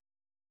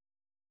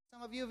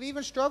Some of you have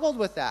even struggled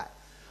with that,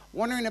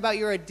 wondering about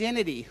your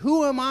identity.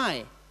 Who am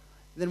I?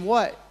 Then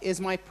what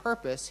is my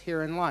purpose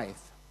here in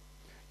life?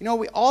 You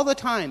know, all the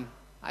time,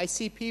 I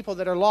see people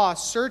that are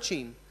lost,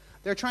 searching.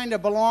 They're trying to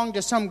belong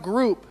to some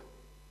group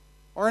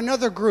or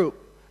another group,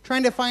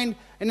 trying to find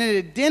an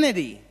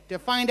identity, to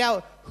find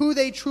out who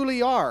they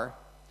truly are.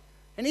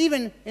 And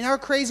even in our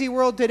crazy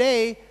world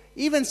today,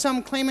 even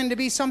some claiming to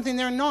be something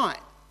they're not.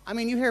 I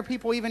mean, you hear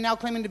people even now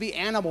claiming to be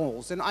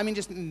animals, and I mean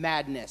just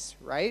madness,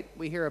 right?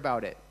 We hear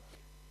about it.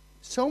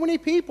 So many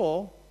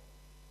people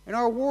in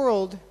our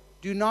world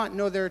do not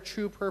know their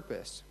true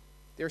purpose.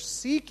 They're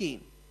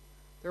seeking.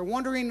 They're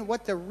wondering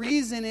what the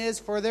reason is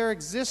for their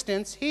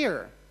existence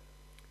here.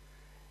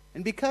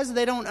 And because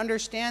they don't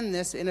understand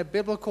this in a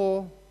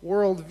biblical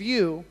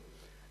worldview,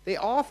 they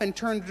often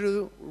turn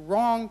to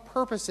wrong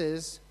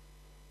purposes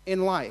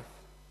in life.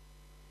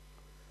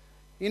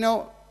 You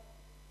know,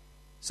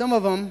 some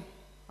of them,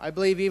 I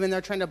believe even they're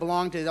trying to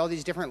belong to all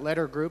these different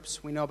letter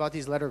groups. We know about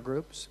these letter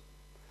groups.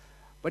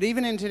 But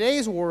even in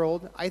today's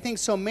world, I think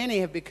so many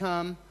have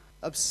become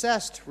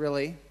obsessed,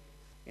 really,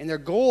 and their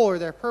goal or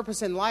their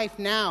purpose in life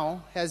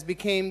now has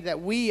become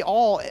that we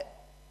all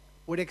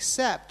would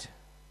accept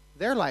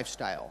their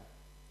lifestyle.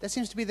 That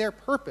seems to be their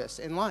purpose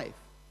in life.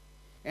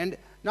 And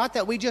not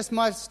that we just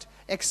must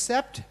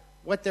accept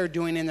what they're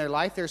doing in their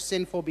life, their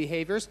sinful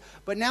behaviors,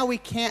 but now we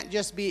can't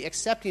just be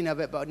accepting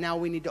of it, but now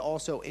we need to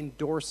also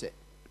endorse it.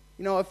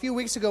 You know, a few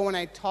weeks ago when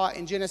I taught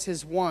in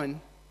Genesis 1,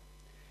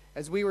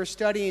 as we were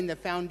studying the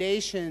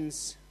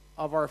foundations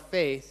of our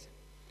faith,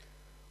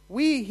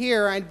 we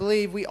here, I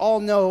believe, we all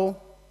know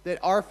that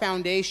our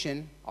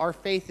foundation, our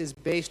faith is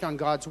based on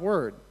God's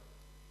Word,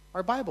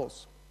 our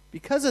Bibles.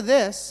 Because of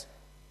this,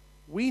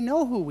 we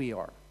know who we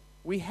are.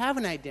 We have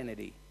an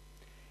identity.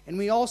 And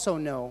we also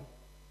know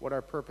what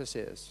our purpose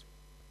is.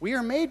 We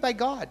are made by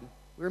God.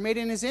 We were made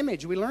in His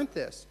image. We learned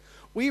this.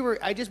 We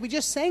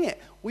just sang it.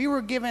 We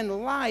were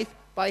given life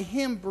by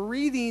Him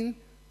breathing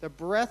the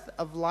breath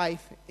of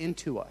life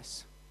into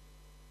us.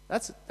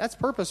 That's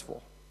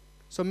purposeful.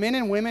 So men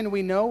and women,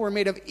 we know, we're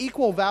made of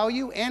equal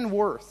value and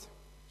worth.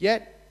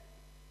 Yet,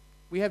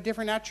 we have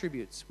different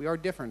attributes. We are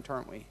different,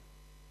 aren't we?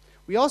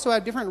 We also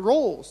have different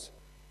roles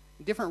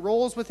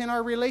within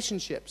our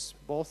relationships,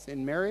 both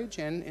in marriage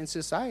and in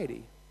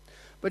society.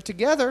 But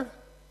together,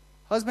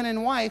 husband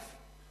and wife,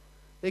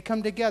 they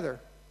come together.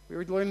 We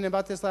were learning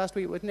about this last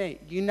week with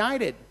Nate.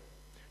 United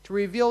to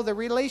reveal the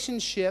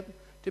relationship,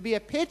 to be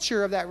a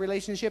picture of that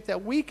relationship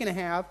that we can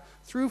have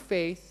through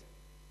faith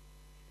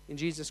in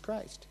Jesus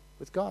Christ,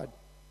 with God.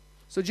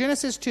 So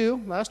Genesis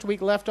 2, last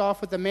week, left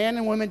off with the man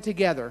and woman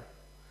together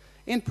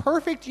in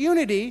perfect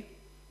unity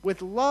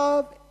with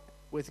love,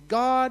 with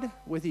God,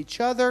 with each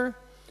other,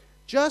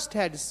 just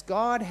as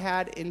God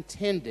had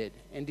intended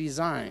and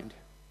designed.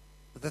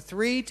 The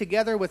three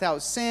together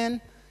without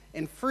sin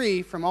and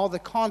free from all the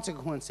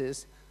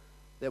consequences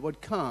that would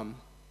come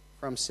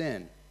from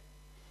sin.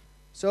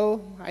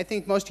 So I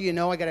think most of you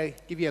know I got to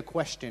give you a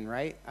question,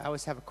 right? I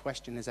always have a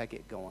question as I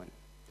get going.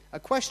 A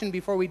question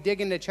before we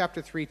dig into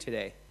chapter 3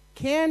 today.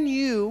 Can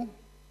you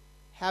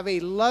have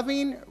a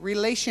loving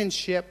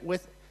relationship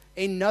with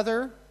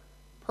another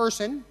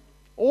person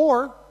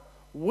or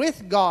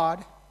with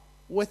God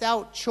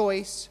without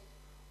choice,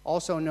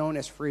 also known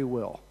as free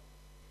will?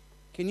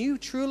 Can you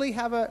truly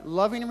have a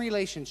loving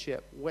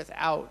relationship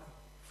without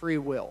free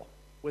will,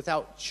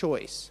 without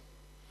choice?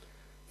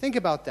 Think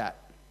about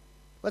that.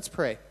 Let's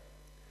pray.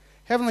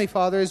 Heavenly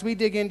Father, as we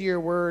dig into your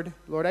word,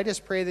 Lord, I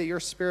just pray that your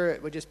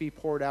Spirit would just be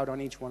poured out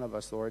on each one of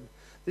us, Lord.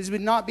 These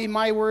would not be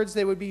my words,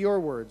 they would be your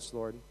words,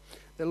 Lord.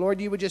 That, Lord,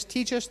 you would just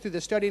teach us through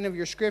the studying of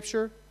your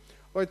scripture.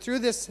 Lord, through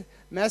this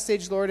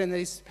message, Lord, and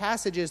these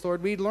passages,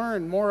 Lord, we'd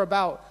learn more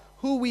about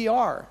who we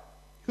are,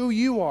 who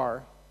you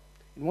are,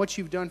 and what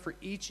you've done for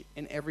each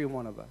and every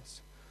one of us.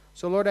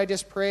 So, Lord, I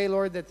just pray,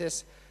 Lord, that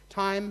this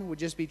time would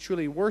just be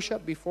truly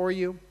worship before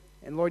you.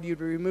 And, Lord, you'd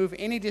remove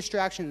any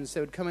distractions that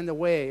would come in the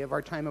way of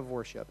our time of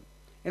worship.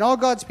 And all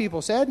God's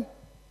people said,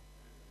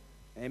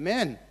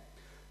 amen.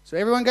 So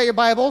everyone got your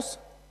Bibles?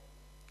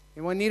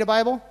 Anyone need a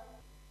Bible?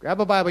 Grab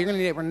a Bible. You're going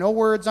to need it. We're no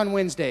words on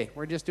Wednesday.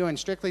 We're just doing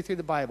strictly through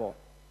the Bible.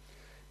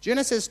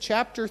 Genesis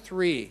chapter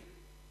 3.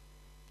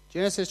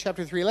 Genesis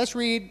chapter 3. Let's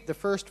read the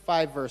first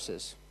 5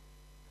 verses.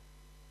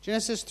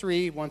 Genesis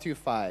 3, 1 through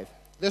 5.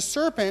 The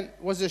serpent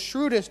was the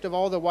shrewdest of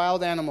all the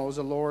wild animals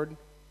the Lord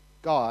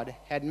God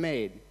had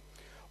made.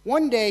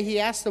 One day he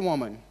asked the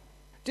woman,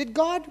 "Did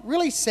God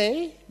really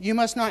say you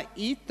must not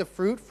eat the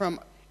fruit from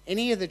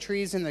any of the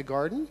trees in the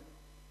garden?"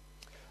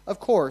 "Of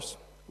course,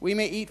 we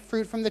may eat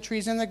fruit from the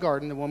trees in the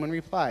garden," the woman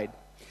replied.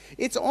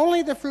 "It's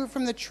only the fruit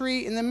from the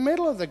tree in the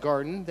middle of the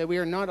garden that we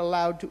are not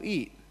allowed to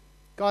eat."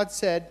 God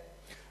said,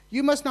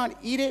 "You must not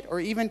eat it or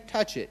even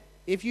touch it.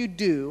 If you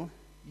do,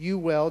 you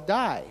will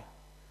die."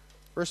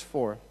 Verse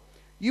 4.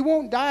 "You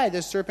won't die,"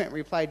 the serpent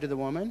replied to the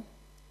woman.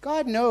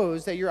 "God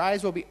knows that your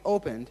eyes will be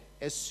opened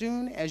as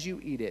soon as you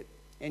eat it,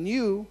 and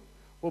you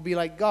will be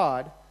like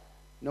God,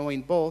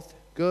 knowing both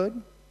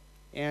good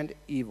and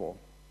evil."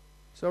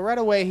 So right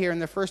away here in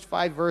the first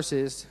 5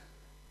 verses,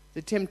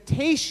 the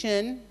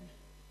temptation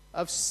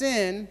of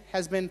sin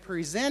has been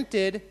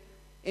presented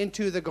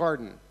into the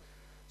garden.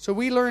 So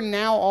we learn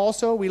now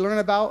also, we learn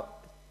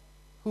about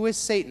who is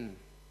Satan.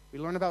 We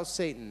learn about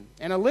Satan.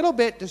 And a little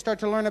bit to start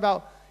to learn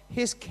about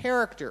his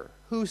character,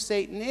 who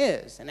Satan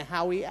is, and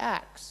how he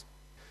acts.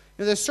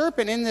 Now, the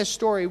serpent in this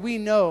story we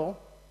know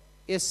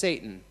is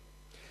Satan.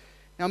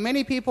 Now,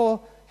 many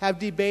people have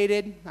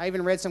debated, I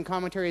even read some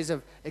commentaries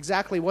of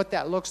exactly what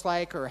that looks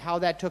like or how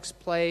that took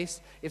place.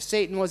 If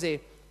Satan was the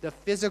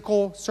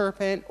physical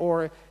serpent,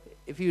 or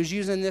if he was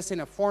using this in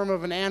a form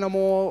of an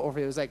animal, or if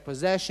it was like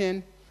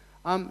possession.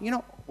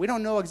 We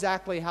don't know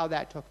exactly how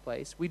that took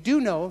place. We do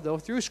know, though,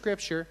 through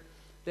Scripture,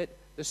 that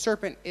the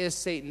serpent is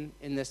Satan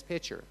in this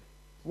picture.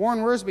 Warren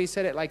Wiersbe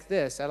said it like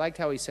this. I liked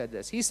how he said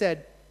this. He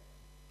said,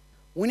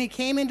 when he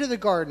came into the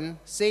garden,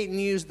 Satan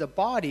used the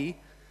body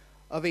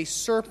of a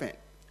serpent,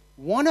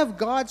 one of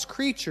God's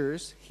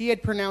creatures he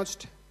had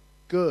pronounced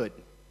good.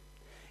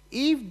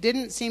 Eve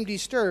didn't seem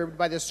disturbed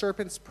by the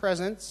serpent's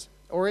presence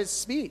or its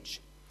speech,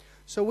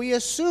 so we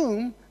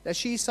assume that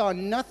she saw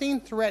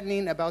nothing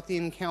threatening about the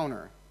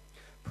encounter.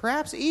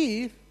 Perhaps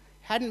Eve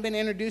hadn't been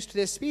introduced to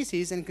this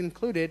species and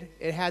concluded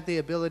it had the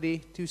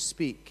ability to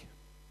speak.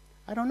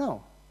 I don't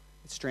know.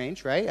 It's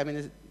strange, right? I mean,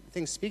 the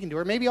thing's speaking to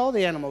her. Maybe all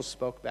the animals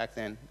spoke back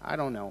then. I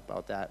don't know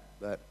about that.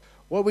 But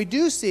what we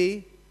do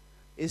see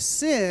is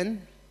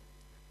sin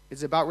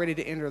is about ready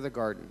to enter the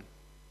garden.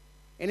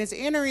 And it's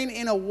entering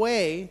in a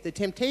way, the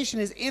temptation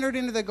is entered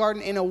into the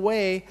garden in a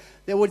way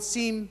that would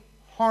seem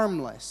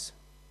harmless.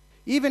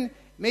 Even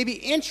maybe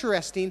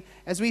interesting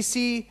as we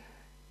see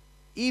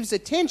Eve's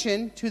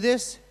attention to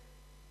this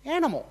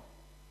animal.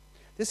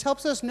 This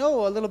helps us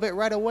know a little bit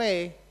right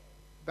away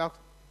about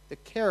the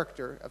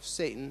character of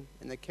Satan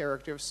and the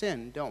character of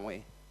sin, don't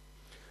we?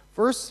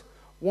 Verse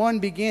 1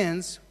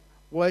 begins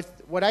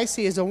with what I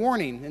see as a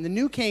warning. In the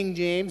New King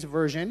James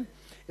Version,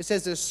 it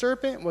says, the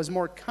serpent was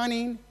more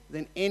cunning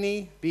than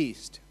any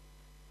beast.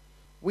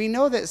 We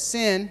know that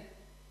sin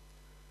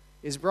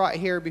is brought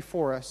here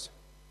before us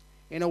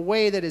in a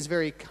way that is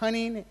very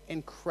cunning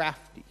and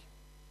crafty.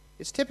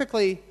 It's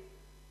typically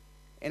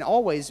and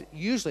always,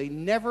 usually,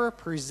 never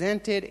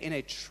presented in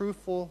a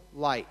truthful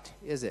light,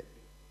 is it?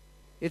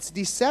 It's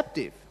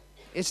deceptive.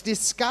 It's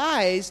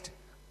disguised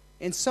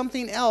in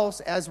something else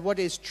as what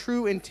is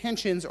true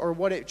intentions or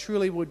what it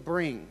truly would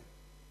bring.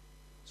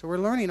 So we're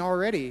learning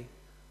already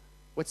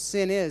what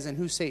sin is and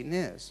who Satan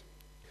is.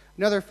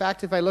 Another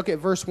fact, if I look at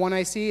verse 1,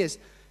 I see is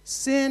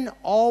sin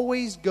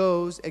always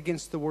goes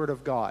against the word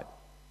of God.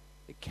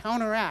 It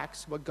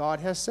counteracts what God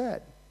has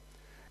said.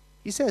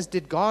 He says,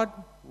 did God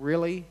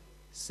really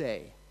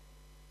say?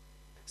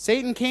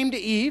 Satan came to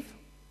Eve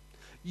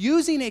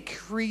using a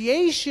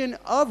creation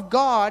of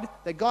God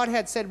that God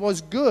had said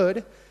was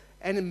good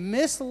and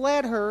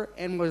misled her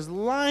and was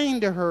lying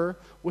to her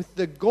with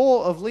the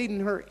goal of leading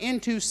her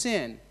into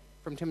sin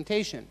from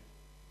temptation.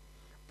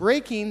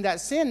 Breaking that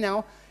sin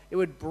now, it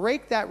would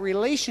break that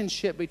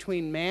relationship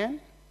between man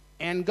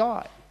and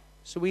God.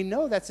 So we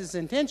know that's his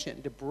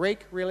intention, to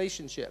break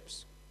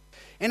relationships.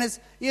 And as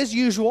is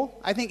usual,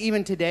 I think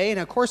even today, and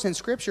of course in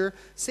Scripture,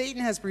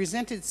 Satan has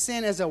presented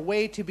sin as a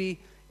way to be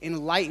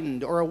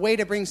enlightened or a way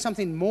to bring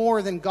something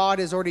more than God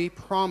has already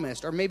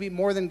promised or maybe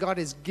more than God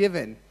has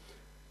given.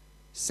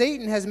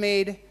 Satan has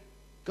made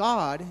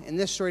God in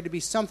this story to be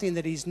something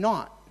that he's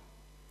not.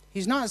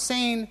 He's not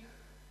saying,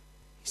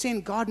 he's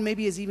saying God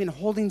maybe is even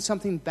holding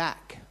something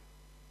back.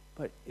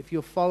 But if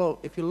you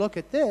look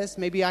at this,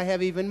 maybe I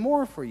have even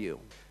more for you.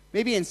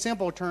 Maybe in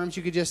simple terms,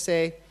 you could just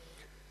say,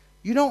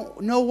 you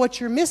don't know what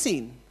you're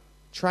missing.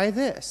 Try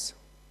this.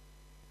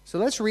 So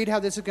let's read how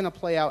this is going to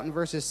play out in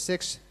verses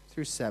 6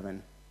 through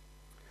 7.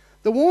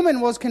 The woman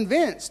was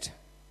convinced.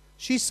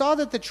 She saw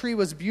that the tree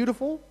was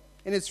beautiful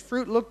and its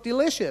fruit looked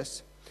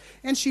delicious,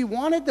 and she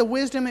wanted the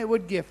wisdom it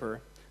would give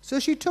her. So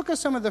she took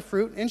some of the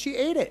fruit and she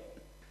ate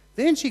it.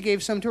 Then she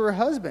gave some to her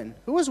husband,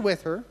 who was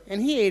with her,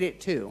 and he ate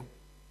it too.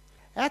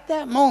 At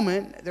that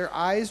moment, their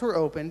eyes were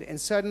opened, and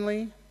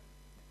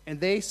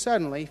they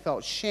suddenly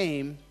felt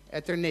shame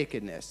at their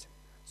nakedness.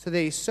 So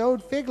they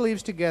sewed fig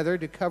leaves together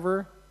to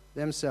cover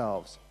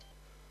themselves.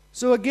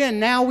 So again,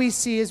 now we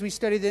see as we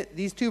study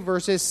these two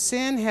verses,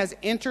 sin has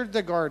entered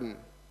the garden.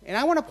 And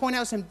I want to point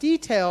out some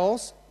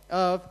details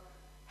of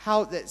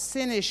how that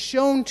sin is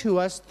shown to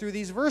us through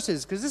these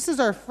verses, because this is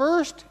our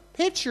first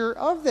picture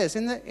of this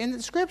in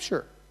the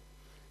Scripture.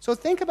 So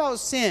think about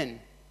sin.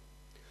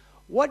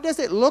 What does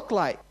it look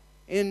like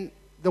in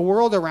the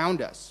world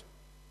around us?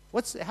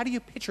 How do you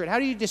picture it? How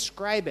do you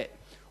describe it?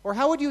 Or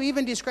how would you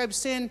even describe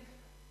sin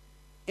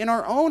in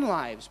our own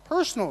lives,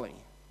 personally?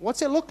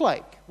 What's it look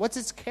like? What's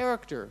its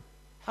character?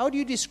 How do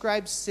you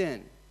describe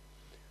sin?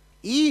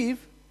 Eve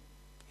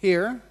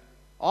here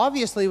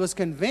obviously was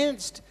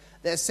convinced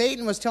that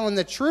Satan was telling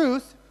the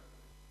truth.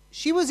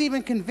 She was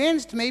even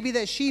convinced maybe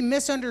that she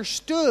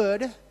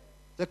misunderstood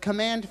the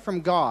command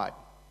from God.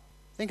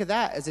 Think of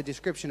that as a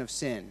description of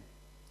sin,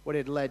 what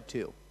it led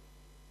to.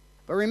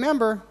 But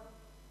remember,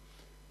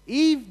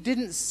 Eve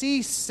didn't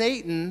see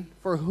Satan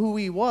for who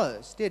he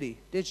was,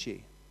 did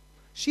she?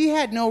 She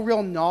had no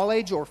real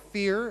knowledge or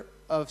fear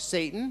of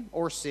Satan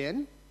or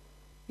sin.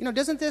 You know,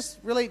 doesn't this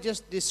really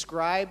just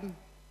describe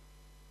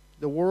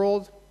the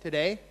world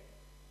today?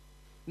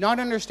 Not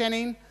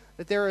understanding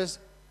that there is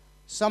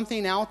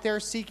something out there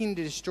seeking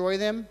to destroy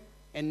them,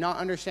 and not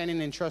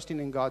understanding and trusting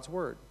in God's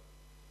word.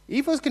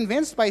 Eve was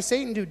convinced by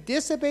Satan to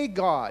disobey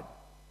God.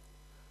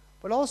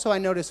 But also I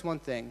noticed one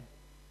thing,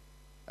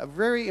 a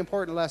very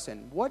important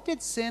lesson. What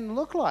did sin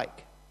look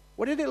like?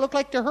 What did it look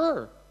like to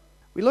her?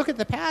 We look at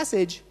the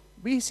passage,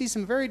 we see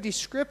some very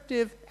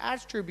descriptive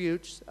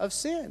attributes of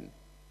sin.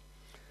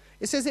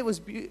 It says it was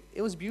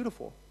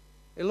beautiful.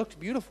 It looked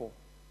beautiful.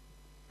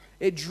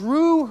 It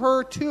drew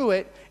her to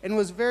it and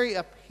was very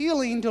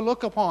appealing to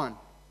look upon.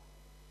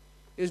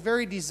 It was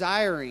very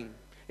desiring.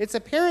 Its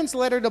appearance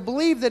led her to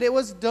believe that it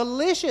was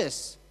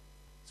delicious.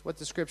 That's what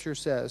the scripture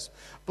says.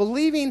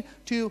 Believing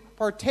to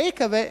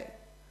partake of it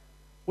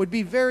would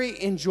be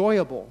very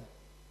enjoyable.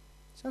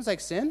 Sounds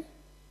like sin.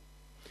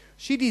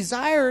 She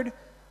desired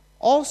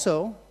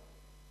also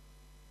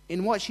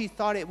in what she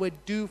thought it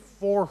would do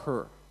for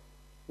her,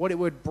 what it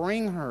would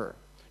bring her.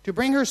 To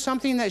bring her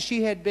something that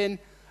she had been,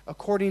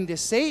 according to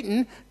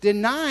Satan,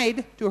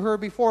 denied to her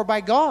before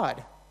by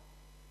God.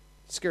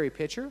 Scary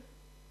picture.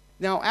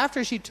 Now,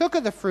 after she took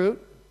of the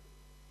fruit,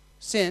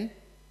 sin,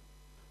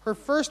 her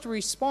first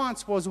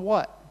response was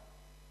what?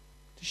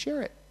 To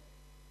share it.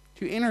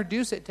 To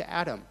introduce it to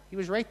Adam. He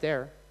was right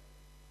there.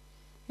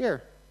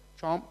 Here,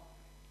 chomp,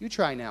 you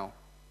try now.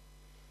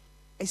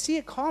 I see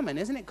it common.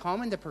 Isn't it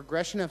common, the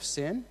progression of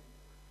sin?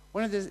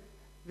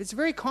 It's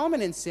very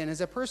common in sin. As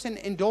a person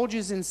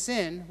indulges in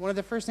sin, one of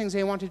the first things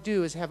they want to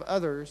do is have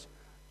others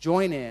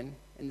join in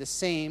the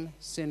same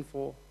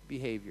sinful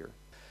behavior.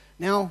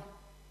 Now,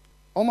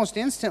 almost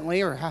instantly,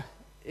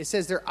 it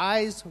says their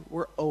eyes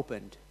were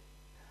opened.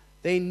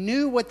 They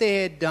knew what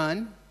they had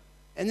done,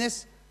 and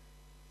this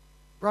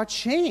brought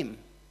shame.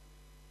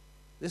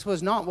 This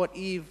was not what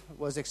Eve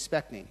was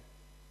expecting.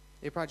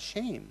 It brought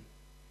shame.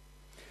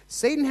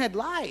 Satan had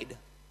lied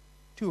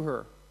to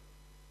her.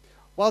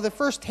 While the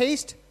first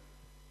taste,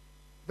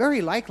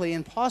 very likely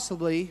and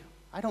possibly,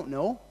 I don't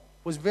know,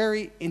 was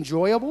very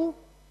enjoyable,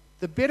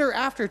 the bitter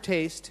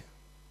aftertaste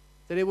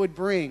that it would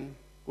bring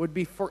would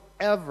be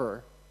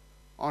forever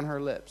on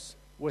her lips,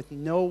 with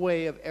no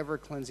way of ever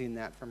cleansing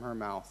that from her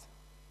mouth.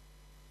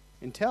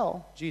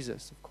 Until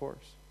Jesus, of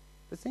course.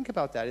 But think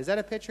about that. Is that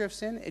a picture of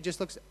sin? It just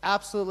looks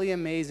absolutely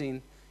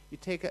amazing.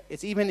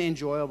 It's even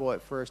enjoyable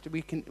at first.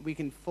 We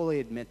can fully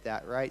admit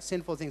that, right?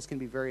 Sinful things can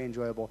be very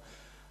enjoyable.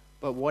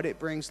 But what it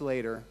brings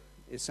later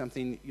is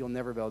something you'll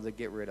never be able to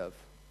get rid of.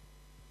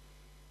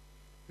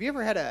 Have you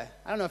ever had I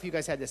don't know if you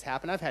guys had this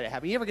happen. I've had it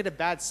happen. You ever get a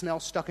bad smell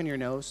stuck in your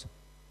nose?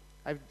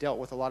 I've dealt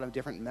with a lot of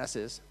different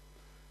messes.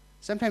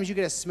 Sometimes you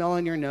get a smell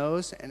in your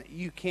nose and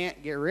you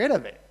can't get rid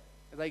of it.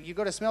 Like you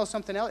go to smell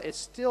something else, it's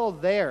still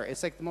there.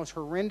 It's like the most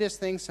horrendous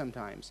thing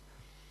sometimes.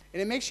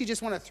 And it makes you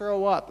just want to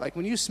throw up. Like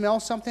when you smell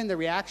something, the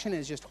reaction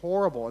is just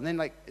horrible. And then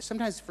like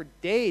sometimes for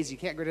days you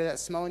can't get rid of that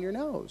smell in your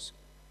nose.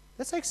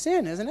 That's like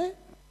sin, isn't it?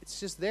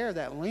 It's just there,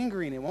 that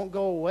lingering. It won't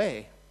go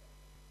away.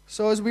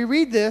 So as we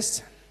read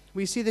this,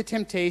 we see the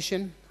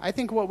temptation. I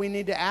think what we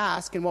need to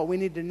ask and what we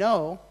need to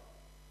know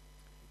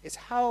is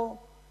how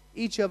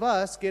each of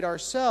us get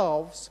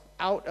ourselves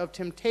out of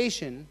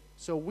temptation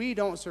so we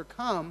don't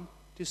succumb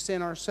to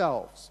sin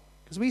ourselves.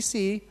 Because we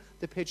see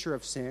the picture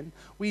of sin.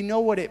 We know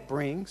what it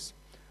brings.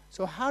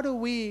 So how do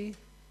we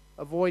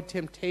avoid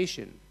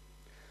temptation?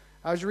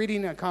 I was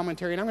reading a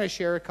commentary, and I'm going to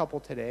share a couple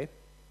today.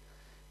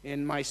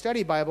 In my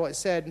study Bible, it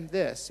said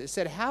this. It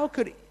said, how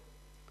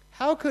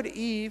could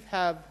Eve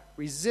have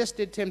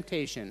resisted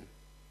temptation?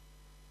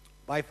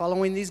 By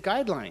following these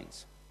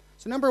guidelines.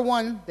 So number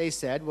one, they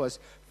said, was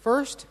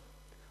first,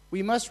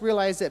 we must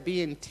realize that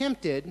being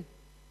tempted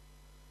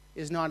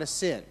is not a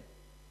sin.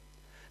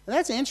 Now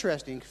that's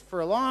interesting.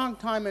 For a long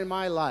time in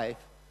my life,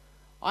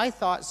 I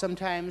thought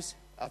sometimes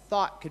a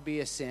thought could be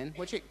a sin,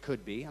 which it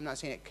could be. I'm not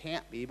saying it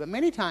can't be, but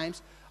many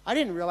times I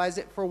didn't realize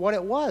it for what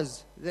it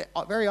was. That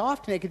very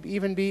often it could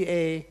even be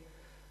a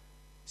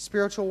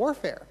spiritual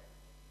warfare.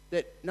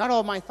 That not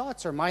all my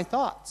thoughts are my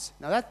thoughts.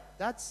 Now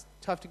that's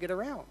tough to get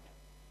around.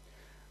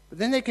 But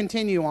then they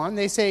continue on.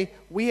 They say,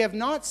 we have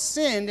not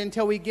sinned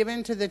until we give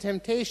in to the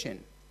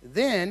temptation.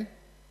 Then,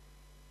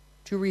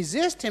 to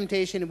resist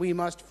temptation, we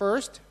must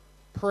first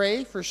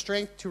pray for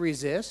strength to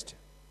resist.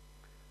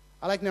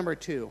 I like number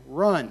 2,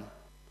 run.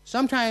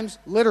 Sometimes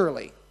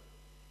literally.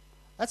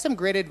 That's some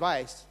great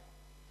advice.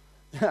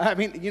 I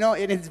mean,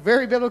 it's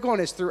very biblical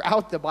and it's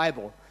throughout the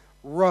Bible.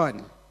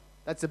 Run.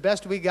 That's the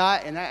best we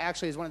got, and that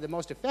actually is one of the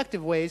most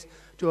effective ways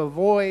to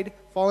avoid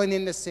falling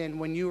into sin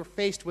when you are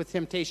faced with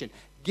temptation.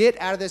 Get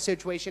out of the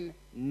situation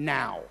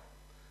now.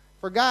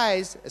 For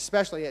guys,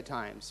 especially at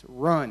times,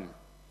 run.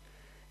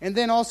 And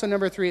then also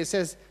number 3, it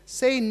says,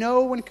 say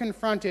no when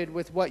confronted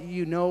with what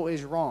you know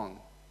is wrong.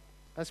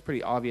 That's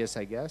pretty obvious,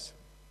 I guess.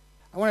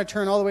 I want to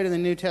turn all the way to the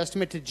New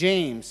Testament to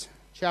James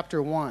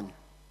chapter 1.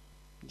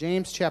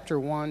 James chapter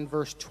 1,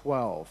 verse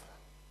 12.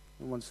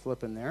 Everyone's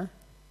flipping there.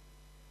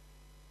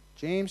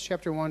 James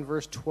chapter 1,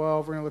 verse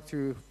 12. We're going to look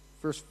through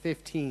verse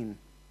 15.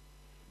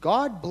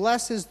 God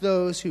blesses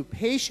those who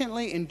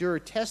patiently endure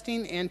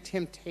testing and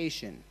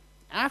temptation.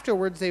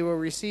 Afterwards, they will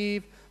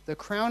receive the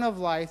crown of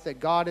life that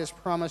God has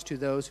promised to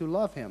those who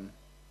love him.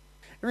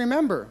 And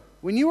remember,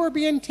 when you are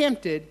being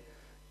tempted,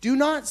 do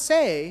not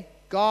say,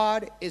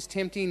 God is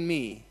tempting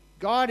me.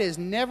 God is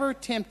never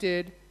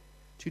tempted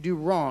to do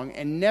wrong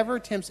and never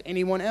tempts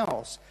anyone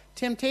else.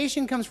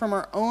 Temptation comes from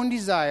our own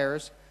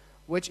desires,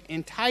 which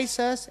entice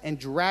us and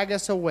drag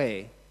us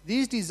away.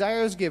 These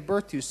desires give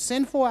birth to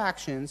sinful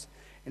actions,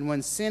 and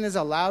when sin is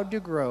allowed to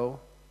grow,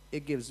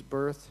 it gives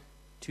birth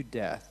to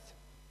death.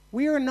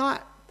 We are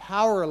not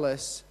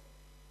powerless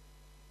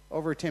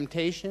over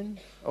temptation,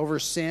 over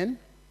sin.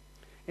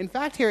 In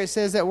fact, here it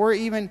says that we're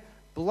even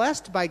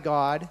blessed by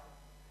God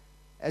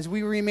as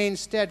we remain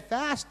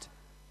steadfast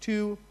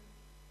to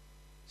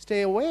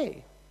stay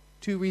away,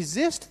 to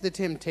resist the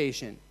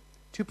temptation,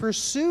 to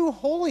pursue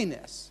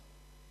holiness.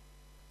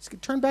 Let's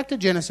turn back to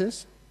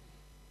Genesis.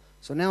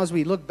 So now as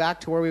we look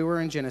back to where we were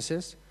in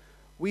Genesis,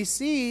 we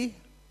see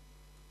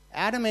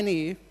Adam and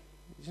Eve.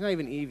 It's not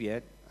even Eve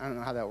yet. I don't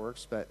know how that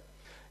works, but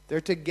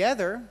they're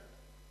together,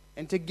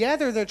 and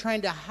together they're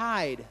trying to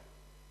hide,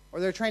 or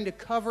they're trying to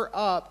cover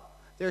up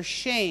their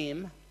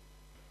shame.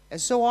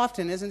 As so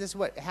often, isn't this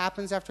what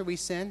happens after we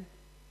sin?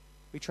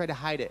 We try to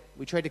hide it.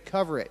 We try to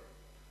cover it.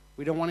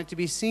 We don't want it to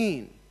be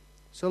seen.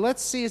 So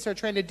let's see, as they're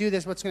trying to do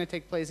this, what's going to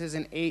take place is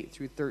in 8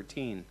 through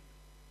 13.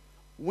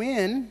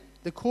 When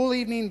the cool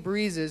evening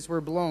breezes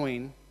were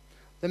blowing,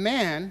 the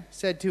man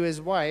said to his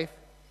wife,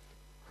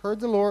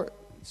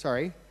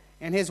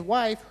 and his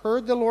wife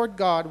heard the Lord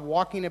God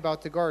walking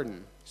about the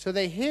garden. So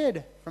they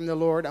hid from the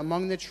Lord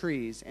among the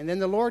trees. And then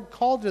the Lord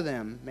called to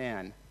them,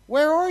 man,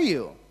 where are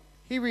you?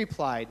 He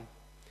replied,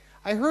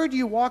 I heard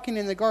you walking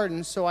in the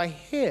garden, so I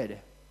hid.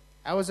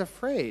 I was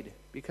afraid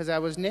because I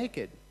was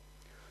naked.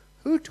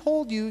 Who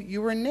told you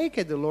you were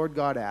naked? The Lord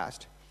God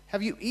asked.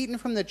 Have you eaten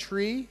from the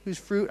tree whose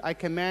fruit I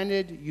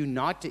commanded you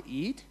not to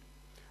eat?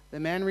 The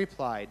man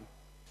replied,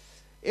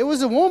 it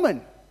was a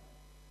woman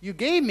you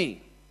gave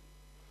me,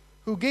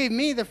 who gave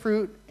me the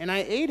fruit, and I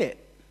ate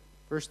it.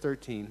 Verse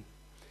 13.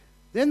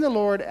 Then the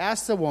Lord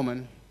asked the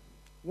woman,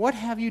 what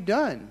have you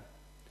done?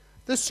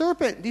 The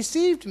serpent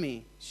deceived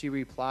me, she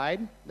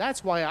replied.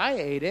 That's why I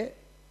ate it.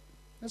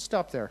 Let's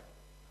stop there.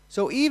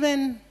 So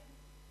even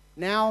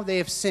now they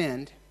have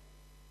sinned.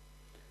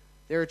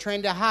 They're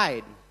trying to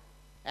hide.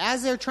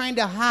 As they're trying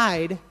to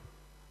hide,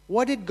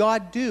 what did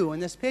God do in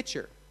this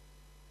picture?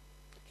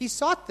 He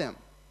sought them.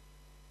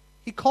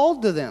 He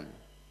called to them.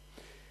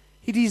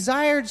 He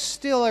desired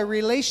still a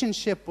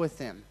relationship with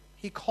them.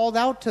 He called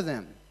out to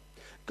them.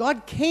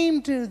 God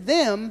came to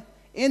them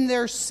in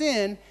their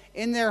sin,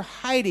 in their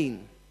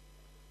hiding.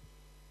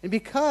 And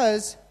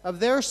because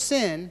of their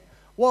sin,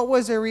 what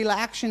was their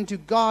reaction to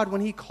God when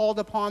he called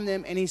upon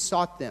them and he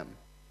sought them?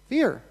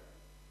 Fear.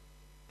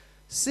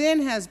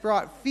 Sin has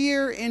brought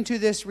fear into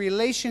this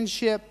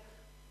relationship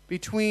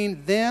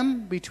between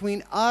them,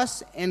 between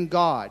us and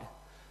God.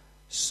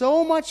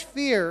 So much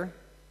fear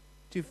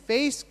to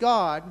face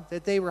God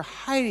that they were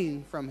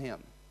hiding from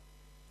him.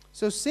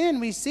 So sin,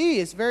 we see,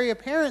 it's very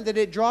apparent that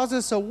it draws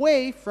us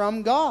away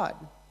from God.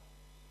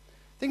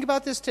 Think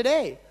about this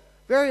today.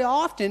 Very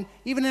often,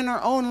 even in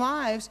our own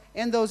lives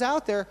and those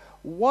out there,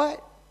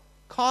 what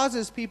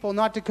causes people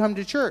not to come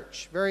to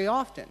church very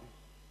often?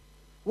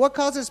 What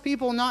causes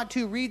people not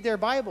to read their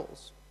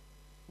Bibles?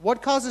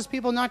 What causes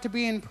people not to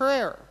be in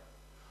prayer?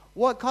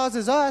 What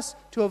causes us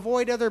to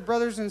avoid other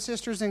brothers and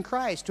sisters in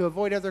Christ, to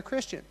avoid other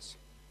Christians?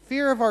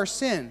 Fear of our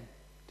sin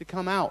to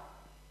come out.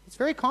 It's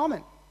very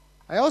common.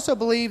 I also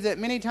believe that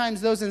many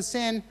times those in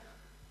sin,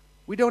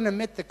 we don't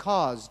admit the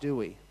cause, do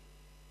we?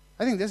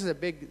 I think this is a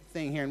big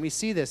thing here, and we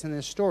see this in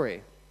this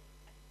story.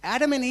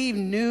 Adam and Eve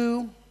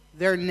knew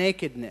their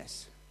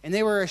nakedness, and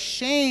they were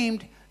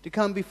ashamed to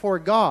come before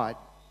God.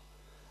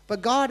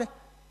 But God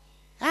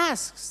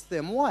asks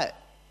them, what?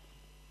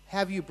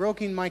 Have you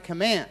broken my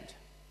command?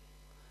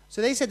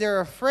 So they said they were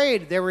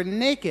afraid, they were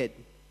naked.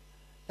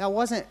 That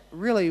wasn't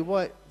really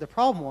what the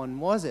problem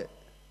was it?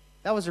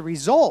 That was a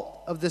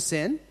result of the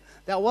sin.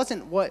 That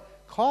wasn't what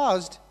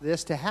caused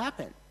this to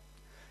happen.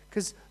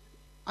 Because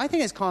I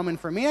think it's common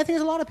for me, I think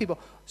it's a lot of people.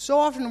 So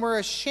often we're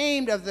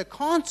ashamed of the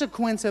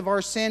consequence of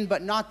our sin,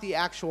 but not the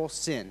actual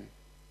sin.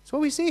 That's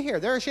what we see here.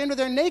 They're ashamed of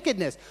their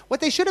nakedness.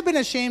 What they should have been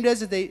ashamed of is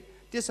that they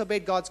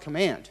disobeyed God's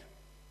command,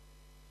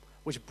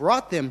 which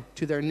brought them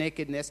to their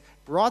nakedness,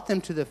 brought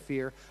them to the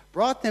fear,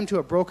 brought them to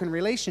a broken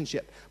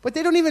relationship. But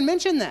they don't even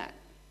mention that.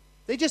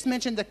 They just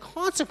mention the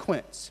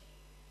consequence.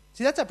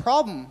 See, that's a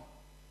problem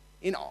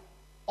in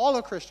all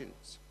of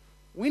Christians.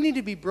 We need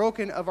to be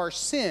broken of our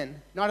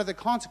sin, not of the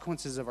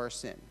consequences of our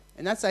sin.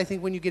 And that's, I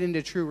think, when you get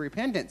into true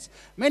repentance.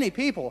 Many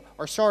people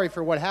are sorry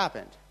for what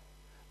happened.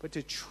 But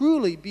to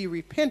truly be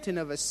repentant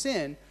of a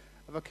sin,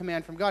 of a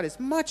command from God, is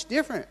much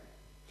different.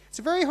 It's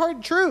a very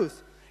hard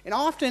truth. And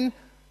often,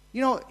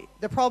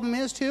 the problem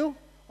is, too,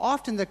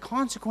 often the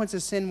consequence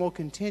of sin will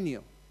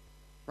continue.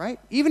 Right?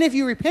 Even if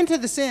you repent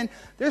of the sin,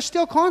 there's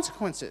still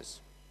consequences.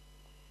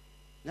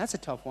 And that's a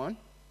tough one.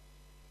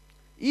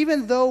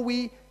 Even though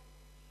we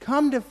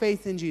come to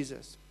faith in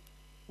Jesus.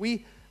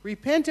 We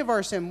repent of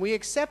our sin. We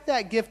accept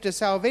that gift of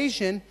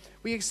salvation.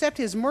 We accept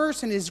his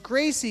mercy and his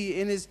grace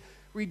and his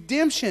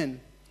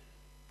redemption.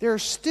 There are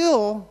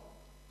still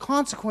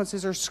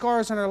consequences or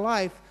scars in our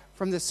life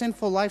from the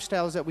sinful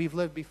lifestyles that we've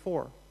lived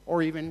before,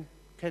 or even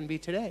can be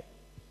today.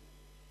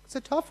 It's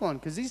a tough one,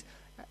 because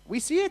we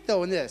see it,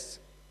 though, in this.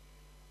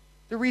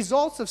 The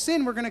results of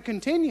sin were going to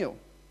continue.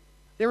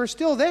 They were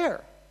still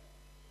there.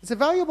 It's a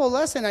valuable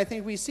lesson, I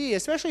think, we see,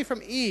 especially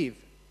from Eve.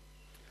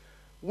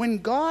 When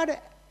God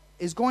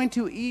is going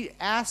to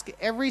ask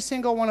every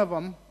single one of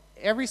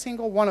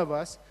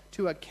us,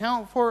 to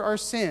account for our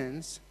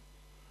sins,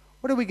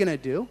 what are we going to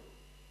do?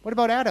 What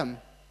about Adam?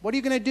 What are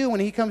you going to do when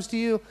he comes to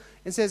you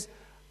and says,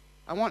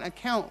 I want an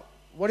account?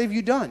 What have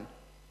you done?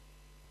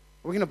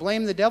 Are we going to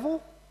blame the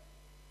devil?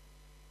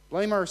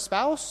 Blame our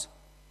spouse?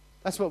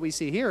 That's what we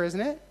see here,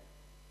 isn't it?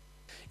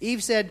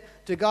 Eve said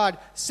to God,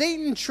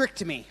 Satan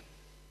tricked me.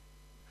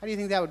 How do you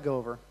think that would go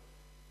over?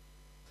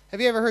 Have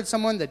you ever heard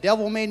someone, the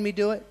devil made me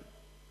do it?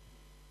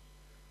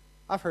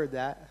 I've heard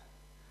that.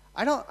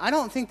 I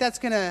don't think that's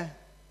going to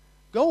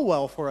go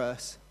well for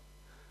us.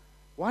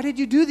 Why did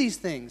you do these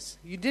things?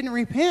 You didn't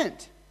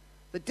repent.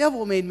 The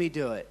devil made me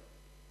do it.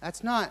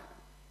 It's not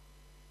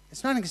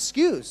an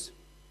excuse.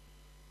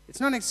 It's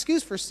not an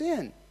excuse for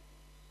sin.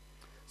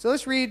 So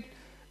let's read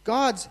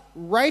God's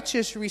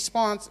righteous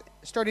response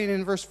starting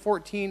in verse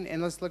 14,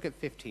 and let's look at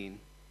 15.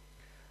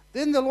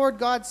 Then the Lord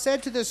God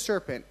said to the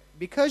serpent,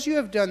 because you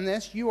have done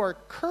this, you are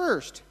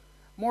cursed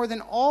more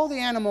than all the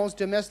animals,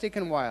 domestic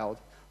and wild.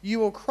 You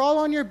will crawl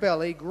on your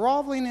belly,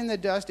 groveling in the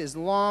dust as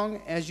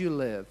long as you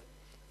live.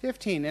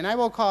 15, and I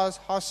will cause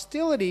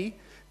hostility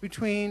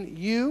between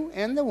you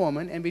and the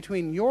woman, and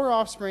between your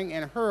offspring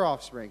and her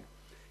offspring.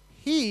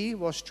 He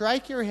will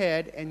strike your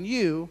head, and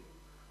you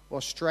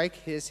will strike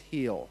his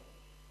heel.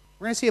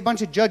 We're going to see a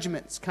bunch of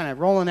judgments kind of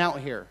rolling out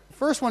here. The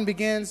first one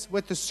begins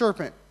with the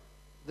serpent,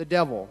 the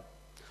devil.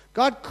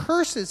 God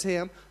curses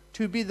him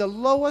to be the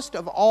lowest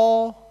of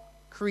all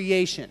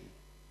creation.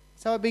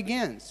 That's how it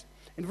begins.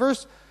 In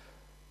verse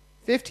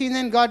 15,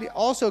 then, God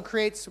also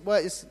creates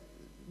what is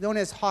known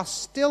as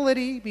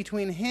hostility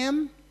between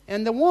him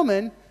and the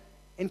woman,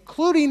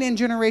 including in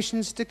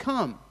generations to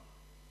come.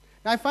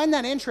 Now, I find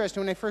that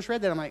interesting. When I first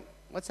read that, I'm like,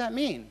 what's that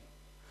mean?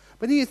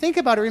 But then you think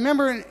about it.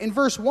 Remember in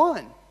verse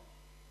 1,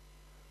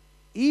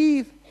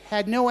 Eve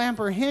had no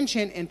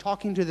apprehension in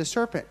talking to the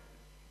serpent,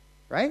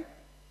 right?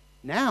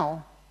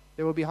 Now,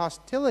 there will be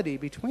hostility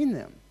between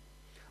them.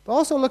 But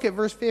also look at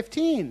verse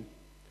 15.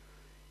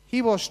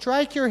 He will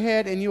strike your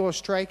head, and you will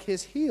strike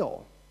his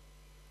heel.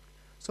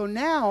 So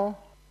now,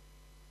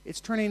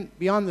 it's turning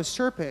beyond the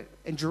serpent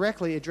and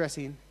directly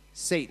addressing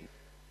Satan.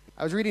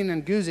 I was reading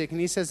in Guzik, and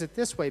he says it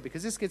this way,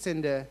 because this gets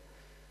into a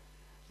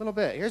little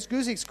bit. Here's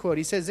Guzik's quote.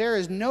 He says, there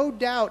is no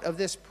doubt of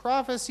this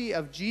prophecy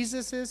of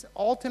Jesus'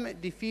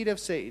 ultimate defeat of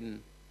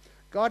Satan.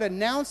 God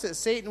announced that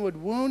Satan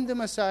would wound the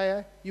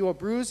Messiah. You will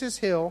bruise his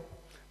heel,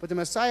 but the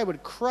Messiah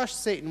would crush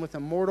Satan with a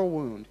mortal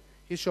wound.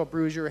 He shall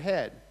bruise your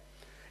head.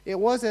 It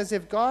was as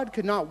if God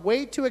could not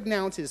wait to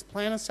announce his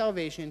plan of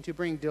salvation to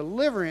bring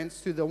deliverance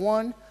through the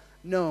one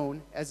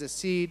known as the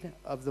seed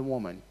of the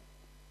woman.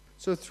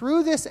 So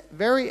through this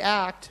very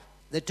act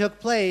that took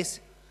place,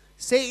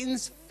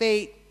 Satan's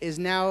fate is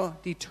now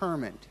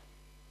determined.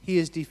 He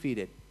is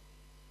defeated.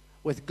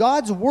 With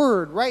God's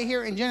word right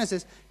here in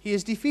Genesis, he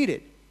is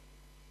defeated.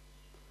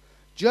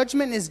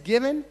 Judgment is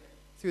given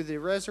through the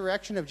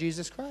resurrection of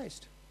Jesus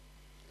Christ.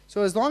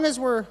 So as long as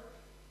we're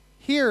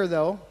here,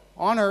 though,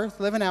 on earth,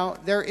 living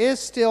out, there is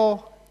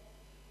still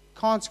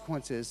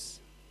consequences,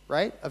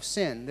 right, of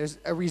sin. There's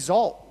a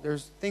result.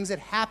 There's things that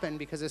happen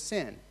because of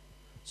sin.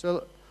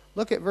 So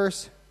look at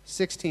verse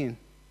 16.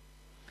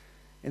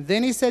 And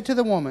then he said to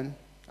the woman,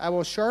 I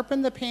will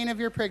sharpen the pain of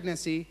your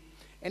pregnancy,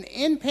 and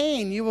in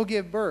pain you will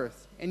give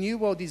birth, and you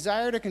will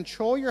desire to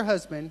control your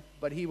husband,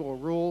 but he will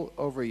rule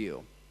over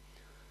you.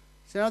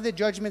 So now the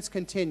judgments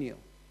continue.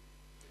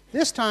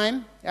 This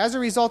time, as a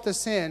result of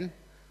sin,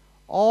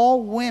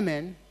 all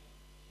women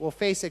will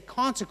face a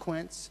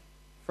consequence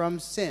from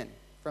sin,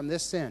 from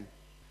this sin.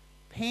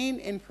 Pain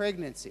in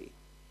pregnancy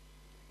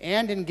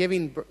and in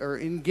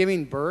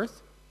giving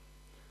birth.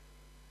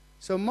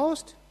 So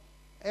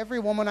every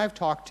woman I've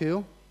talked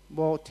to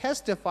will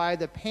testify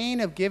the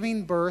pain of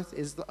giving birth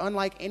is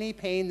unlike any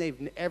pain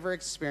they've ever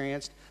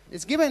experienced.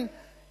 It's given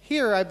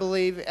here, I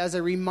believe, as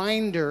a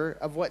reminder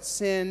of what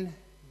sin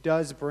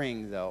does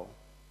bring, though.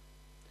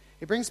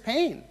 It brings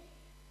pain.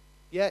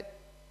 Yet,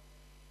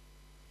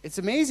 it's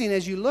amazing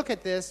as you look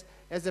at this,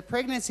 as the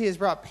pregnancy has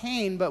brought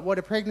pain, but what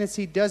a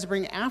pregnancy does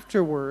bring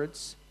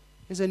afterwards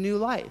is a new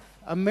life,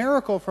 a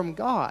miracle from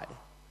God.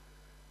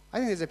 I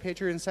think there's a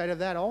picture inside of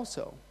that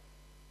also.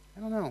 I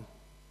don't know.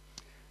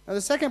 Now,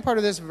 the second part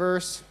of this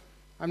verse,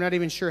 I'm not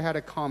even sure how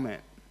to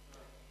comment.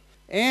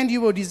 And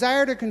you will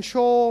desire to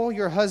control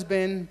your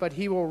husband, but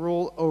he will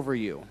rule over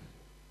you.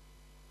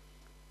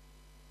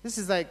 This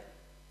is like,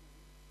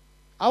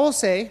 I will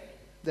say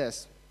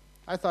this.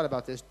 I thought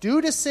about this.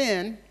 Due to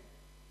sin,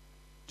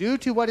 due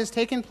to what has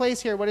taken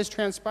place here, what has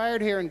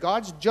transpired here, and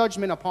God's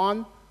judgment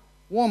upon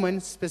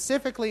woman,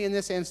 specifically in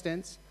this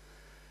instance,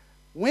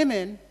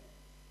 women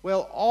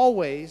will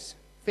always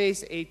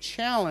face a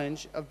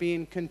challenge of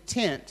being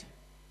content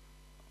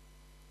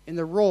in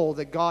the role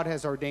that God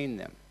has ordained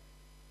them.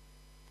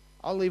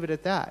 I'll leave it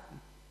at that.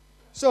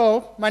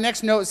 So, my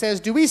next note says,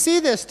 do we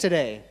see this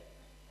today?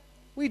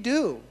 We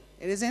do.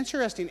 It is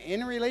interesting.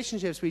 In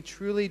relationships, we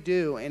truly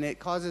do, and it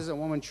causes a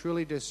woman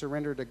truly to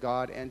surrender to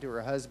God and to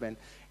her husband.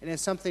 And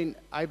it's something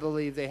I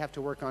believe they have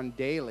to work on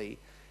daily.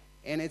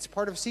 And it's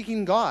part of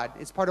seeking God.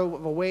 It's part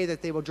of a way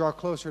that they will draw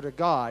closer to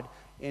God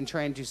in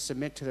trying to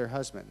submit to their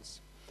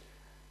husbands.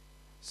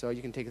 So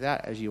you can take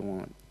that as you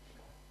want.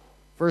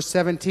 Verse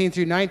 17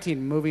 through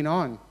 19, moving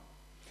on.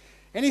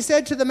 And he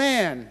said to the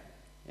man,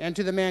 and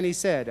to the man he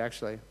said,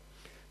 actually,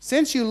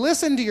 since you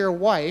listened to your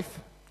wife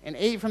and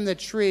ate from the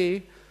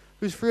tree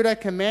whose fruit I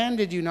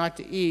commanded you not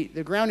to eat,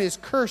 the ground is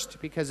cursed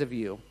because of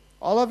you.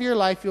 All of your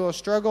life you will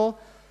struggle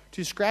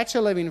to scratch a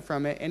living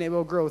from it, and it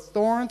will grow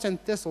thorns and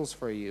thistles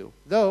for you,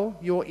 though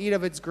you will eat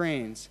of its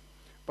grains.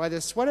 By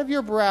the sweat of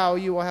your brow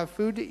you will have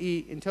food to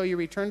eat until you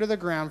return to the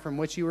ground from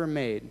which you were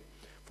made.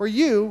 For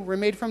you were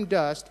made from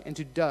dust, and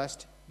to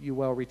dust you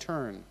will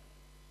return.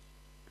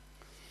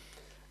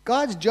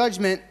 God's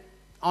judgment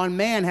on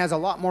man has a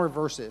lot more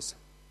verses,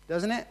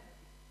 doesn't it?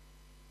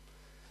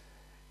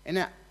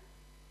 And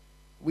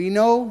we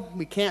know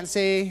we can't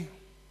say,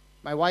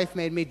 my wife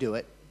made me do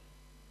it.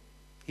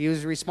 He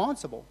was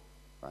responsible,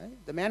 right?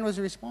 The man was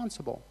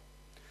responsible.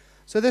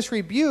 So this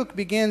rebuke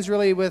begins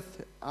really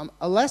with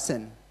a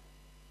lesson.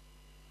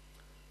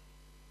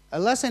 A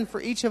lesson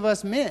for each of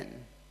us men.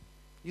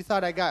 You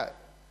thought I got a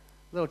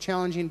little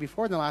challenging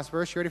before in the last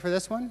verse. You ready for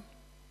this one?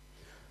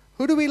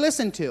 Who do we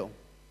listen to?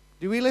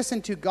 Do we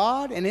listen to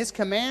God and his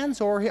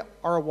commands or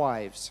our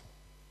wives?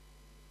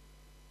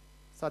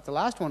 Thought the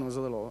last one was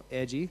a little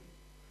edgy.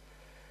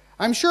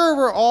 I'm sure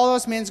we're all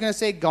us men's going to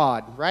say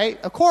God,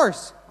 right? Of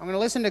course. I'm going to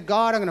listen to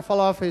God. I'm going to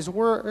follow off his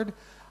word.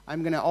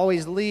 I'm going to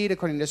always lead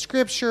according to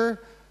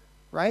Scripture,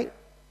 right?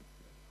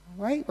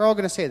 Right? We're all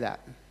going to say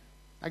that.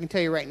 I can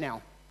tell you right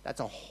now, that's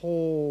a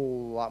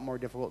whole lot more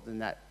difficult than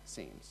that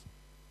seems.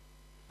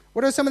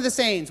 What are some of the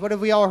sayings? What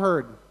have we all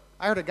heard?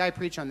 I heard a guy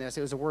preach on this.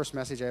 It was the worst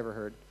message I ever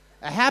heard.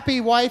 A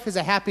happy wife is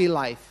a happy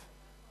life.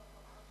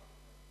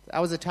 That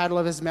was the title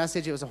of his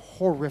message. It was a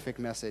horrific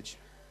message.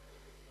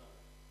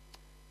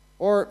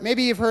 Or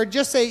maybe you've heard,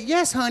 just say,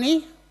 yes,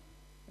 honey,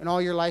 and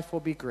all your life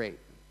will be great.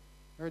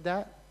 Heard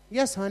that?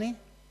 Yes, honey.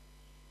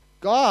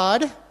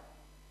 God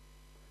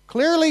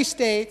clearly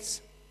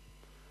states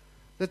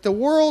that the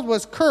world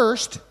was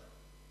cursed,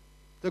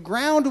 the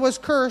ground was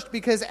cursed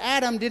because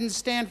Adam didn't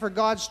stand for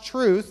God's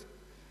truth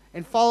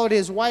and followed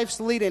his wife's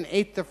lead and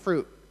ate the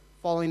fruit,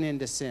 falling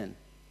into sin.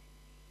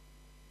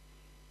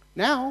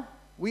 Now,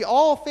 we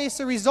all face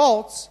the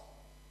results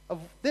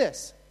of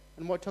this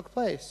and what took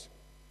place.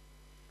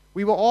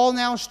 We will all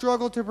now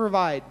struggle to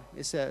provide,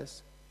 it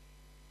says.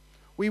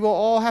 We will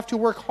all have to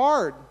work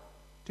hard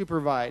to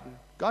provide.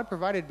 God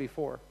provided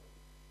before.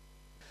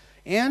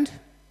 And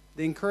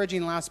the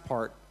encouraging last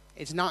part,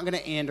 it's not going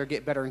to end or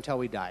get better until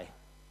we die.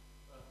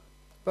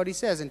 But he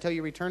says, until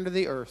you return to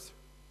the earth.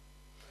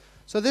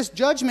 So this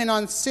judgment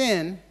on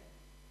sin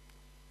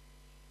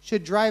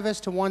should drive us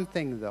to one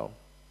thing, though.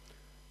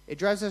 It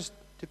drives us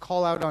to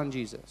call out on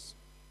Jesus.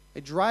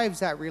 It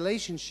drives that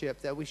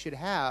relationship that we should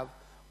have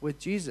with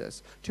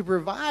Jesus, to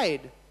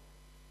provide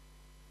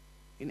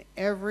in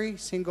every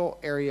single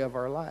area of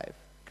our life.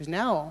 Because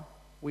now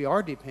we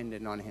are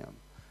dependent on him.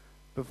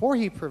 Before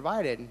he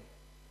provided,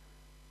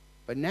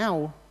 but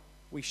now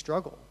we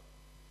struggle.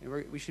 And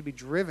we should be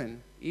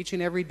driven each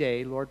and every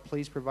day, Lord,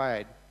 please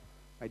provide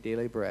my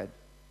daily bread.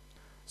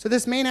 So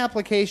this main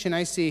application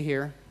I see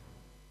here,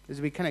 as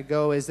we kind of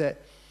go, is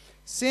that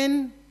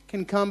sin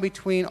can come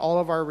between all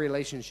of our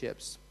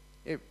relationships.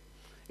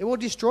 It will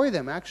destroy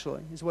them,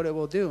 actually, is what it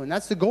will do. And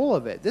that's the goal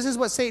of it. This is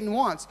what Satan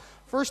wants.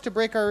 First, to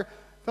break our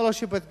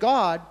fellowship with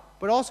God,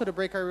 but also to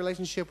break our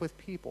relationship with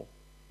people.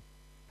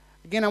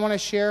 Again, I'm going to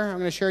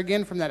share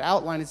again from that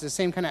outline. It's the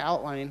same kind of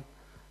outline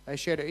I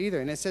shared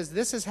either. And it says,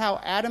 this is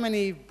how Adam and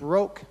Eve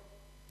broke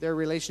their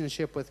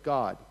relationship with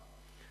God.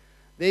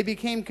 They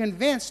became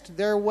convinced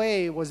their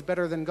way was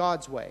better than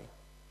God's way.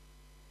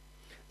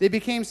 They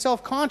became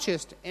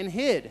self-conscious and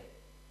hid.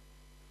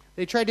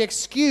 They tried to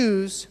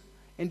excuse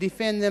and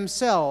defend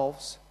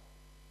themselves.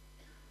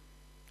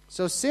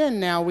 So sin,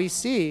 now we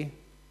see,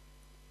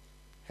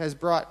 has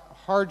brought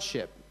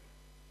hardship.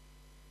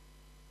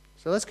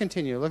 So let's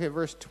continue. Look at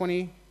verse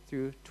 20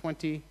 through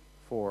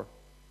 24.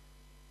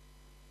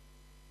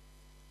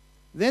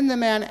 Then the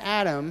man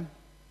Adam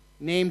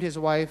named his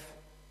wife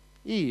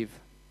Eve,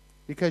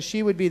 because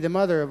she would be the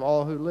mother of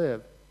all who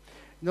live.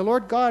 And the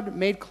Lord God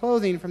made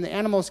clothing from the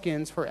animal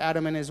skins for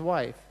Adam and his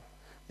wife.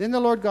 Then the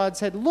Lord God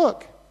said,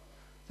 look,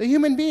 the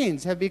human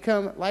beings have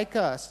become like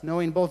us,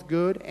 knowing both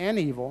good and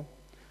evil.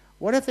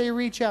 What if they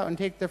reach out and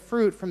take the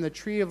fruit from the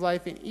tree of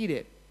life and eat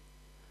it?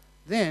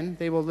 Then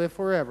they will live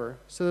forever.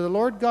 So the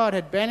Lord God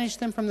had banished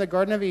them from the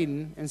Garden of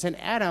Eden and sent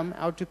Adam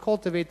out to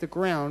cultivate the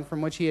ground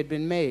from which he had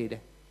been made.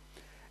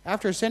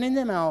 After sending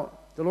them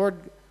out, the Lord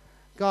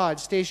God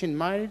stationed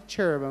mighty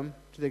cherubim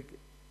to the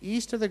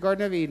east of the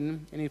Garden of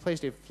Eden, and he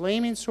placed a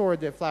flaming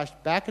sword that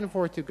flashed back and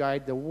forth to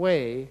guide the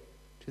way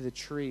to the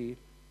tree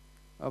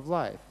of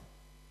life.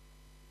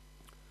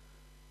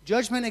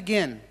 Judgment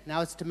again.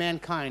 Now it's to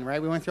mankind, right?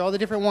 We went through all the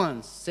different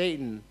ones.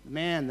 Satan, the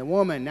man, the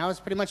woman. Now it's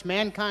pretty much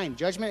mankind.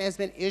 Judgment has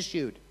been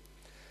issued.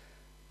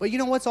 But you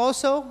know what's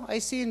also I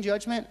see in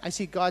judgment? I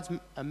see God's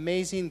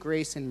amazing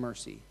grace and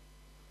mercy.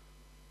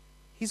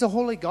 He's a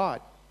holy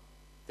God.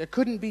 There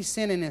couldn't be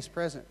sin in his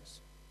presence.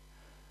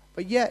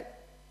 But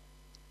yet,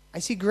 I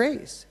see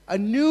grace. A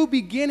new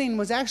beginning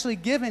was actually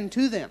given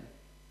to them.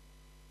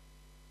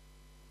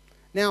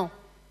 Now,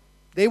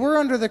 they were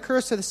under the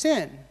curse of the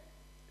sin.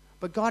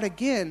 But God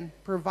again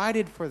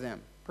provided for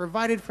them,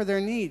 provided for their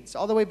needs,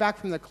 all the way back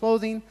from the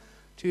clothing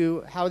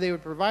to how they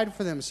would provide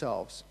for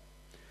themselves.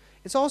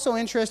 It's also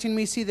interesting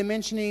we see the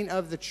mentioning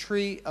of the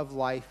tree of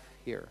life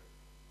here.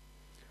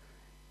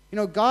 You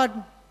know,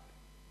 God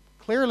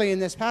clearly in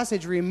this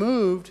passage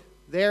removed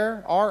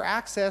our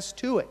access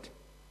to it.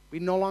 We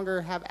no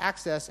longer have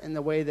access in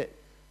the way that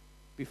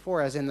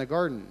before, as in the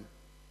garden.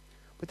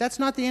 But that's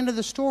not the end of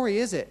the story,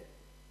 is it?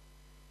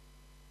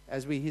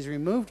 He's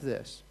removed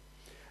this.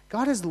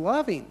 God is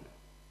loving,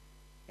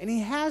 and he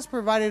has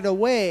provided a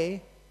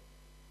way,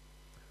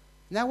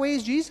 and that way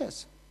is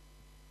Jesus.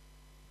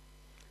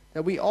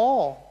 That we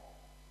all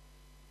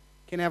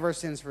can have our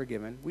sins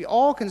forgiven. We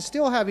all can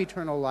still have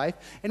eternal life,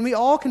 and we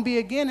all can be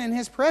again in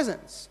his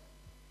presence.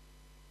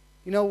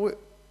 You know,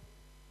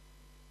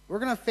 we're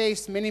going to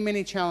face many,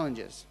 many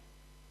challenges.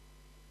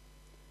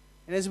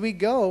 And as we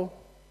go,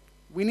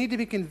 we need to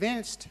be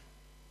convinced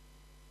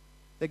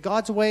that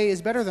God's way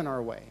is better than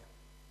our way.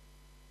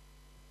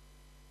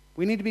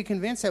 We need to be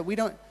convinced that we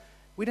don't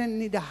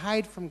need to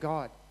hide from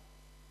God.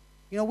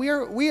 You know,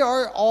 we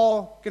are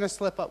all going to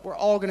slip up. We're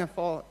all going to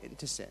fall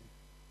into sin.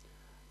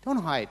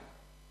 Don't hide.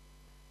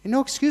 And no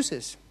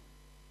excuses.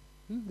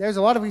 There's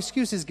a lot of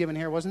excuses given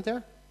here, wasn't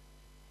there?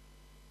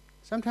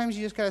 Sometimes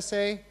you just got to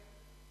say,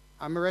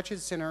 I'm a wretched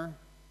sinner.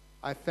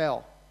 I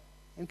fell.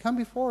 And come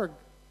before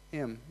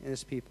him and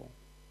his people.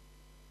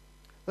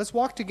 Let's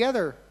walk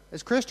together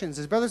as Christians,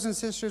 as brothers and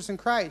sisters in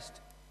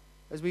Christ,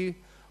 as we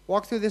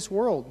walk through this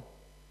world.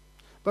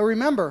 But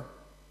remember,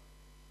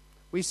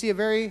 we see a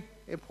very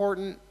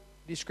important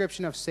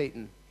description of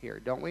Satan here,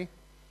 don't we?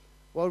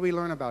 What do we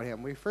learn about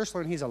him? We first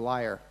learn he's a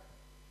liar.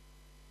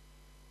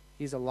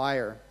 He's a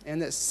liar.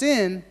 And that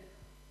sin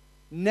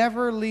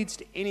never leads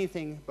to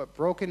anything but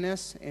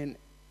brokenness in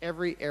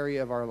every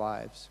area of our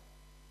lives.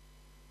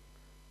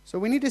 So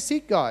we need to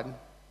seek God.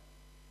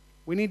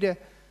 We need to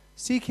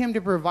seek him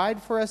to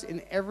provide for us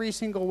in every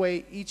single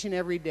way, each and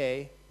every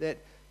day. That,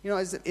 you know,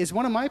 is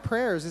one of my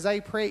prayers as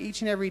I pray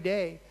each and every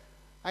day.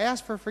 I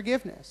ask for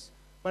forgiveness,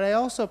 but I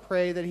also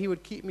pray that he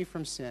would keep me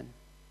from sin.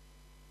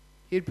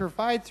 He'd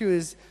provide through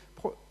his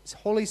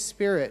Holy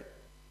Spirit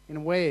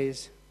in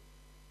ways.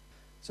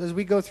 So as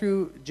we go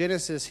through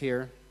Genesis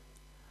here,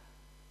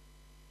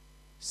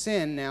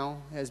 sin now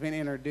has been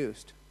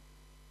introduced.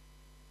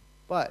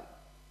 But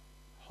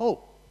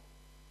hope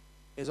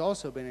has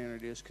also been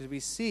introduced because we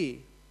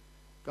see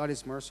God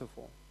is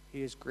merciful.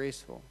 He is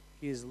graceful.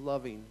 He is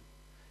loving.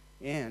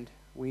 And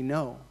we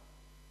know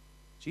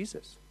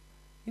Jesus.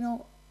 You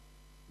know,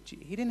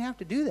 he didn't have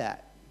to do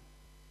that.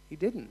 He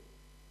didn't.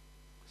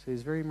 So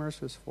he's very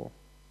merciful.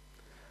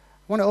 I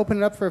want to open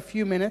it up for a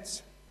few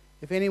minutes.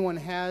 If anyone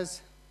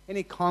has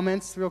any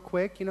comments real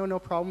quick, you know, no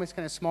problem. It's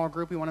kind of a small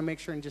group. We want to make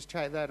sure and just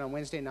try that on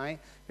Wednesday night.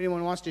 If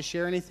anyone wants to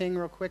share anything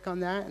real quick on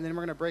that, and then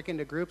we're going to break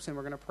into groups and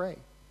we're going to pray.